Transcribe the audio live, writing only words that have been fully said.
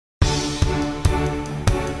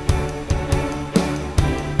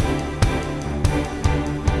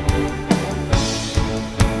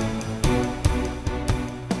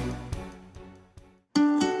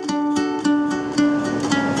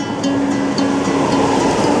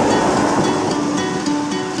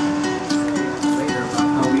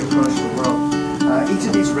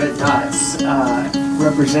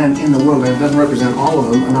represent in the world, and it doesn't represent all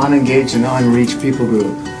of them, a non-engaged and unreached people group.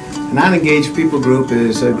 A non-engaged people group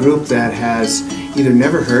is a group that has either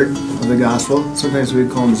never heard of the gospel, sometimes we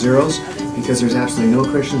call them zeros, because there's absolutely no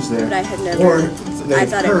Christians there. But I had never, or I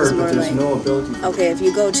thought it was more but there's like, no ability. Okay, if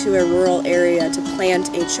you go to a rural area to plant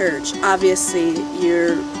a church, obviously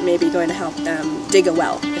you're maybe going to help them dig a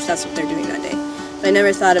well, if that's what they're doing that day. But I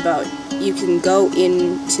never thought about you can go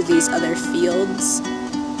into these other fields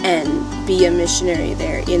and be a missionary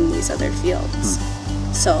there in these other fields.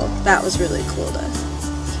 So that was really cool to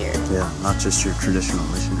hear. Yeah, not just your traditional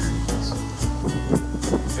missionary.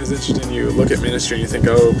 It's interesting, you look at ministry and you think,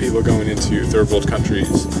 oh, people going into third world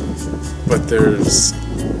countries, but there's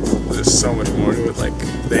so much more to it. Like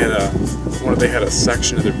they had a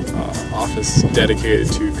section of their office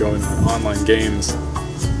dedicated to going on online games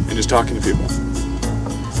and just talking to people,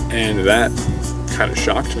 and that kind of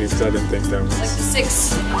shocked me because I didn't think that was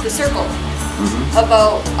like the circle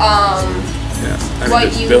about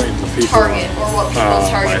what you target or what people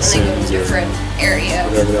target when they go to different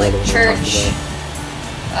areas, like church.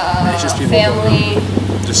 Family,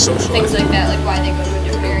 just social things like that, like why they go to a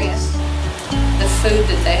different area. The food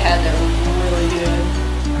that they had there was really good.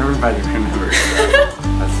 Everybody remembers.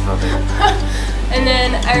 That's funny. And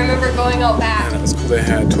then I remember going out back. And it was cool. They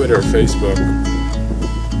had Twitter, Facebook,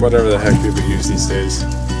 whatever the heck people use these days. They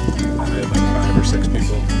had like 5 or 6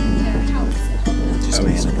 people. Just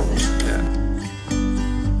amazing. Yeah.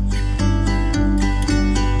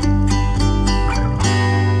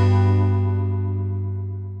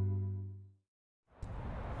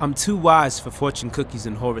 I'm too wise for fortune cookies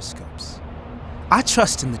and horoscopes. I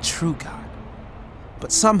trust in the true God.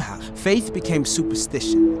 But somehow, faith became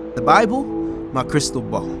superstition. The Bible, my crystal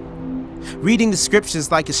ball. Reading the scriptures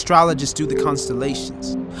like astrologers do the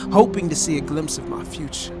constellations, hoping to see a glimpse of my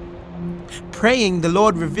future. Praying the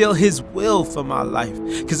Lord reveal His will for my life.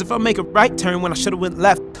 Because if I make a right turn when I should have went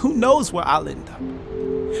left, who knows where I'll end up?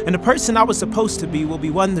 And the person I was supposed to be will be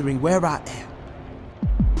wondering where I am.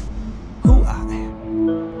 Who I am.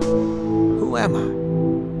 Who am I?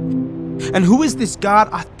 And who is this God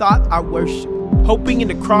I thought I worshiped? Hoping in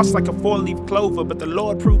the cross like a 4-leaf clover, but the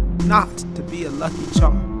Lord proved not to be a lucky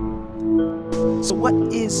charm. So what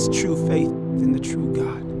is true faith in the true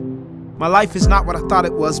God? My life is not what I thought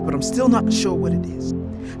it was, but I'm still not sure what it is.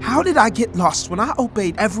 How did I get lost when I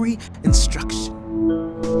obeyed every instruction?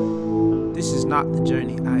 This is not the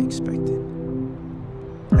journey I expected.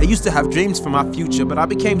 I used to have dreams for my future, but I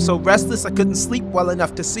became so restless I couldn't sleep well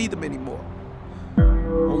enough to see them anymore.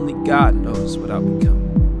 Only God knows what I'll become.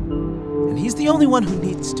 And He's the only one who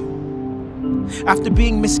needs to. After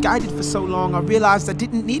being misguided for so long, I realized I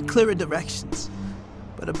didn't need clearer directions,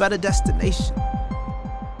 but a better destination.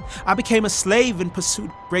 I became a slave in pursuit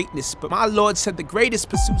of greatness, but my Lord said the greatest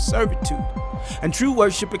pursue servitude. And true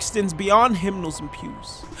worship extends beyond hymnals and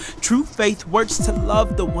pews. True faith works to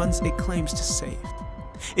love the ones it claims to save.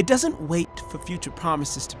 It doesn't wait for future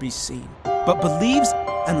promises to be seen, but believes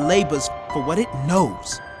and labors for what it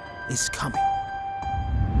knows is coming.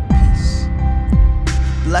 Peace.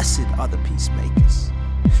 Blessed are the peacemakers.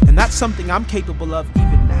 And that's something I'm capable of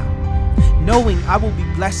even now. Knowing I will be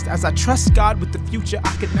blessed as I trust God with the future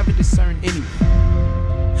I could never discern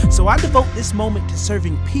anyway. So I devote this moment to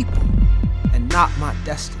serving people and not my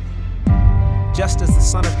destiny. Just as the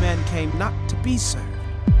Son of Man came not to be served,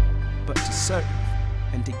 but to serve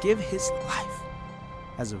and to give His life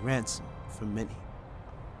as a ransom for many.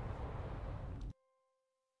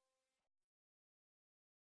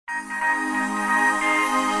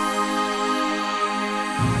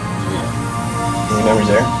 Any memories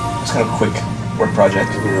there? It's kind of a quick work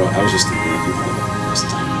project. I was just thinking of people most of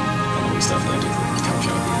the time. All the stuff that I took the couch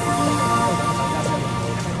out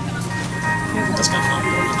there. That's kind of fun.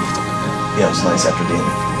 Stuff like that. Yeah, it was nice after being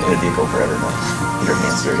in a vehicle forever not get your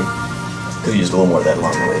hands dirty. Could have used a little more of that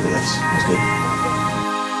along the way, but it was good.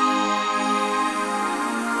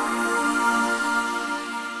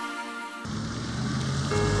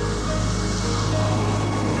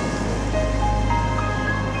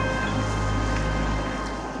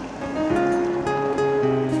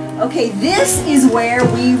 Okay, this is where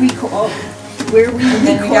we record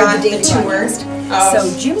the daily tours. So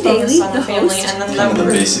Jim Daly, the host, and then Kind of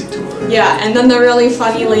the basic tour. yeah, and then the really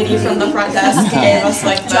funny lady from the front desk gave us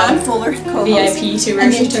like John the Fuller, VIP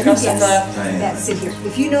tour. She took us in the. That's it here.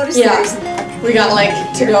 If you notice, Yeah, we got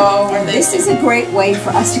like to go where they. This is a great way for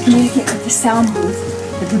us to communicate with the sound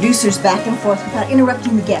booth, the producers back and forth without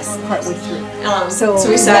interrupting the guests partway through. So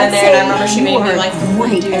we sat in there, and I remember she made me like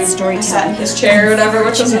great at storytelling. Sat in his chair or whatever,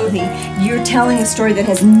 which was. You're telling a story that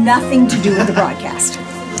has nothing to do with the broadcast.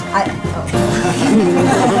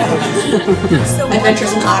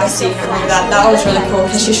 Adventures in Odyssey, I remember that. That was really cool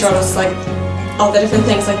because she showed us like all the different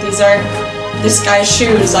things. Like these are this guy's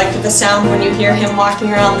shoes, like the sound when you hear him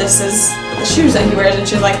walking around, this is the shoes that he wears, and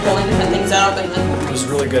she's like pulling different things up. And then It was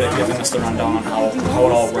really good at giving us the rundown on how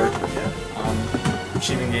it all worked.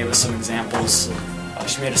 She even gave us some examples.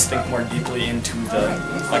 She made us think more deeply into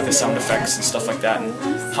the sound effects and stuff like that, and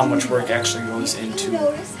how much work actually goes into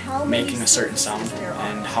making a certain sound,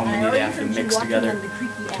 and how many they have to mix together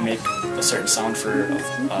to make a certain sound for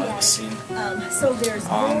a scene. And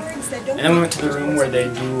then we went to the room where they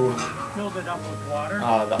do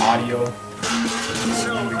the audio.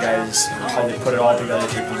 The guys, how they put it all together,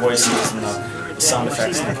 take the voices and the sound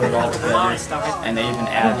effects and they put it all together, and they even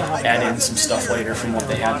add in some stuff later from what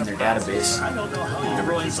they had in their database.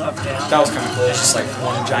 That was kind of cool. It's just like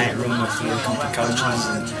one giant room with comfy couches,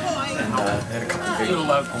 and they had a couple big,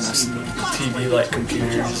 almost TV-like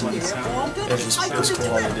computers, and it was cool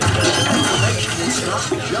how they did that.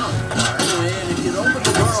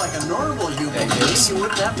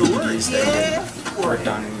 DVDs that they worked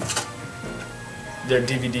on. Their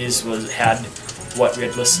DVDs had what we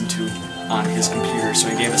had listened to on his computer, so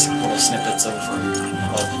he gave us little snippets of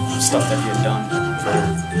stuff that he had done for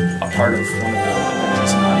a part of one of the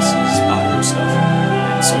Adventures in Odyssey's audio stuff,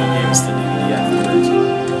 and so he gave us the DVD afterwards.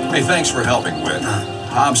 Hey, thanks for helping, Whit.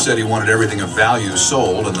 Hobbs said he wanted everything of value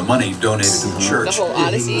sold and the money donated to the church. The whole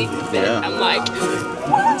Odyssey bit, Yeah. I'm like,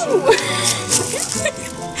 woo!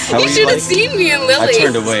 You should have seen me and Lily. I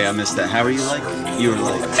turned away, I missed that. How are you like? You were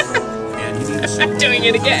like... I'm doing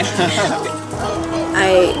it again.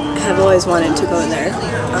 I have always wanted to go there.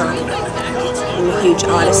 I'm a huge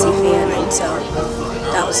Odyssey fan, and so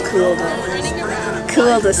that was cool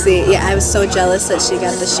to see. Yeah, I was so jealous that she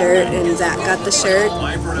got the shirt and Zach got the shirt,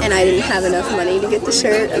 and I didn't have enough money to get the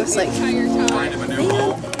shirt. I was like,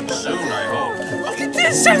 look at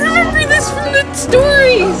this, I remember this from the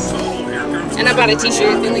stories. And I bought a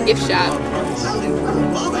t-shirt in the gift shop.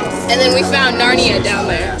 And then we found Narnia down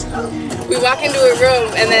there. We walk into a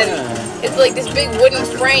room, and then it's like this big wooden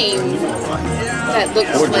frame that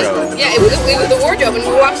looks like, yeah, it was the wardrobe, and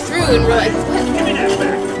we walked through and we're like, what?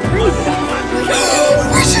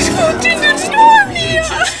 We're just walked into Narnia!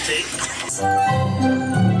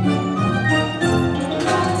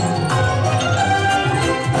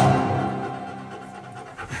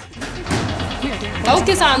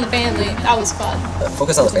 Focus on the family. That was fun.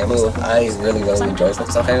 Focus on the family. I really enjoyed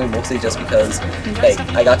Focus on Family, mostly just because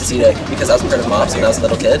I got to see because I was part of MOPS when I was a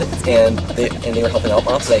little kid, and they were helping out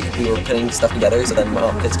MOPS. We were putting stuff together so then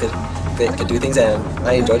kids could do things, and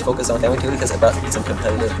I enjoyed Focus on Family too because it brought some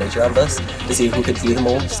competitive nature out of us to see who could do the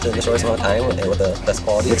most in the shortest amount of time and with the best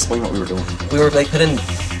quality. Explain what we were doing. We were putting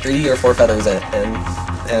 3 or 4 feathers in, and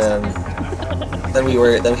then we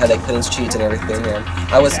had put in sheets and everything, and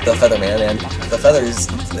I was the feather man, and the feathers,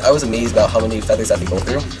 I was amazed about how many feathers I had to go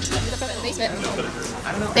through.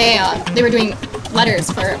 They were doing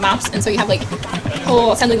letters for MOPS, and so you have a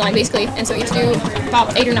whole assembly line basically, and so you have to do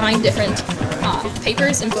about 8 or 9 different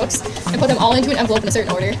papers and books and put them all into an envelope in a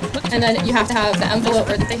certain order, and then you have to have the envelope,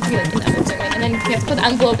 or they have to be in the envelope certain way, and then you have to put the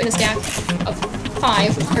envelope in a stack of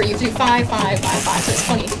 5, or you have to do 5, 5, 5, 5, so it's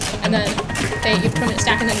 20, and then you have to put them in a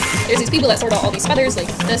stack, and then there's these people that sort out all these feathers like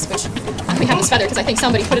this, which we have this feather because I think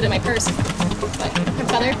somebody put it in my purse, but I have a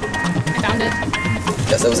feather, I found it.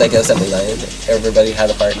 Yes, it was like an assembly line. Everybody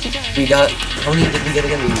had a part. We got, how many did we get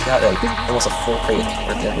again? We got almost a full crate,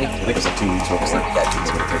 didn't we? I think it was 2 weeks. Yeah, 2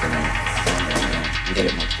 weeks. We did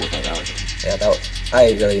it. Yeah,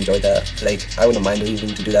 I really enjoyed that. I wouldn't mind leaving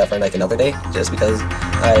to do that for another day, just because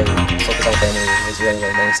Focus on Family was really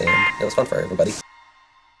nice and it was fun for everybody.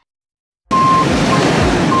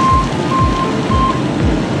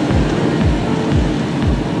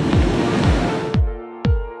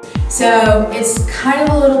 So it's kind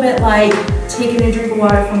of a little bit like taking a drink of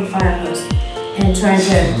water from a fire hose and trying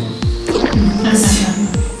to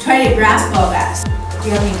grasp all that. Do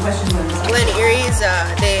you have any questions on that? GLEN EYRIE's,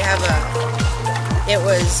 they have it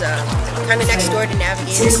was kind of next door to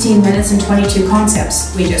Navigators. 16 minutes and 22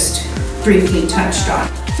 concepts we just briefly touched on.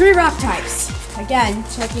 3 rock types. Again,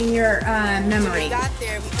 checking your memory.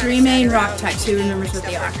 3 main rock types. Who remembers what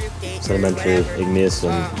they are? Sedimentary, igneous,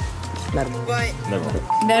 and metamorphic.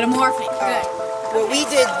 Good. What we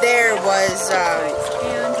did there was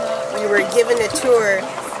we were given a tour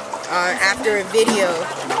after a video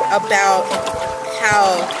about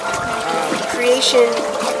how creation,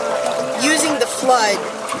 using the flood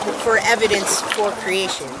for evidence for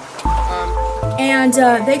creation. And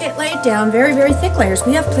they get laid down very, very thick layers.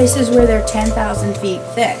 We have places where they're 10,000 feet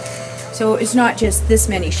thick. So it's not just this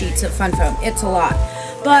many sheets of fun foam, it's a lot.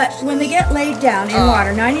 But when they get laid down in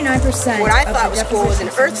water, 99% what I of thought the was cool was an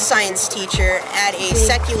depositions earth science teacher at a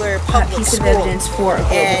secular public piece school. of evidence for a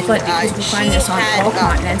global flood, because we find this on all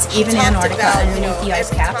continents, even Antarctica underneath the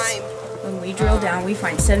ice caps. When we drill down, we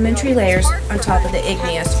find sedimentary layers on top of the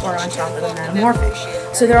igneous or on top of the metamorphic.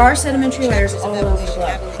 So there are sedimentary layers all over the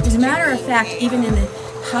globe. As a matter of fact, even in the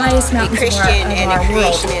highest mountains of our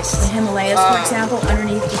world, the Himalayas, for example,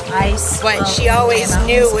 underneath the ice. But she always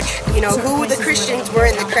knew who the Christians were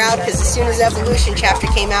in the crowd, because as soon as Evolution chapter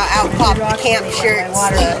came out popped the camp shirts,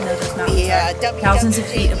 thousands of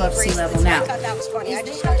feet above sea level now.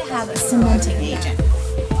 They have to have a cementing agent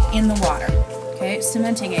in the water. Okay,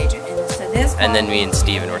 cementing agent. And then me and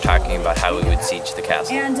Steven were talking about how we would siege the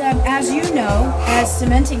castle. And as you know, as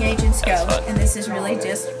cementing agents go, and this is really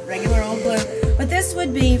just regular old glue, but this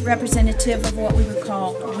would be representative of what we would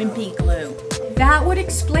call wimpy glue. That would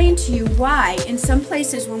explain to you why in some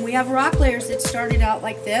places when we have rock layers that started out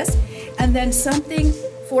like this, and then something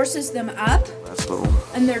forces them up,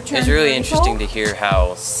 and they're turned It's really vertical, interesting to hear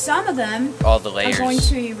how some of them all the layers are going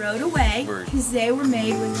to erode away because they were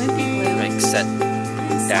made with wimpy glue. like set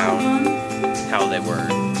down how they were.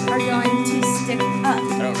 Are going to stick up.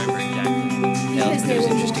 I don't remember exactly. Because they It was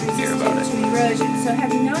were interesting to hear about it. to erosion. So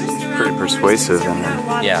have you noticed around Pretty persuasive, forests, and there were a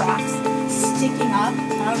lot of yeah. rocks sticking up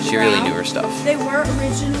out of the She really ground? knew her stuff. They were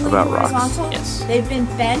originally About rocks? horizontal. Yes. They've been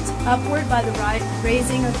bent upward by the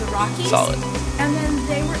raising of the Rockies. Solid. And then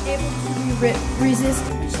they were able to resist,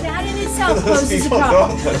 which that in itself poses a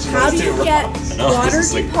problem. How do you get water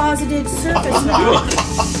deposited surface material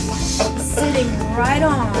sitting right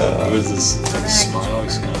on? What is this smile?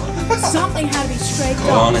 He's kind of like, Something had to be scraped Go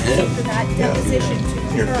off on ahead. for that deposition to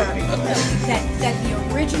occur. That the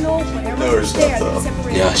original, whatever Know her was stuff, there, though. that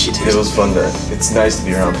separated Yeah, she did. It was fun to. It's nice to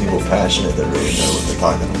be around people passionate that really know what they're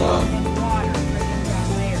talking about,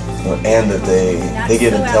 and that they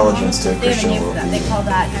give intelligence to a They have a Christian name for that. They worldview. call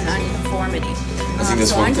that an unconformity. I think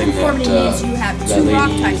that's So one thing unconformity that means you have that two rock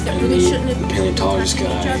lady types that and really the shouldn't have been paleontologist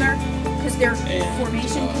touching each guy other because their and,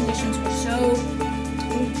 formation conditions were so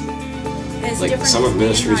as like different some as of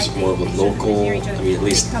ministries mankind. more of a local. I mean, at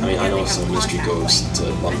least I know some ministry goes to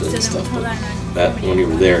London and stuff, but that when we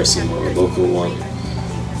were there, it seemed more of a local one.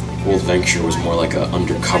 World Venture was more like a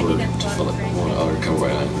undercover, to fill it more undercover.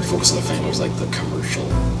 The focus of the family was like the commercial.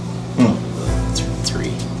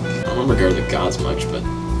 Three. I don't regard the gods much, but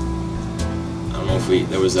I don't know if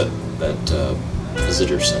there was that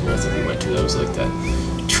visitor center I think we went to that was like that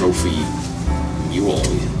trophy mule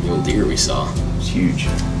deer we saw. It's huge.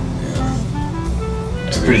 Yeah.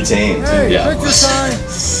 It's pretty tame too. Yeah. You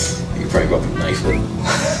could probably go up and knife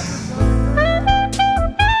it.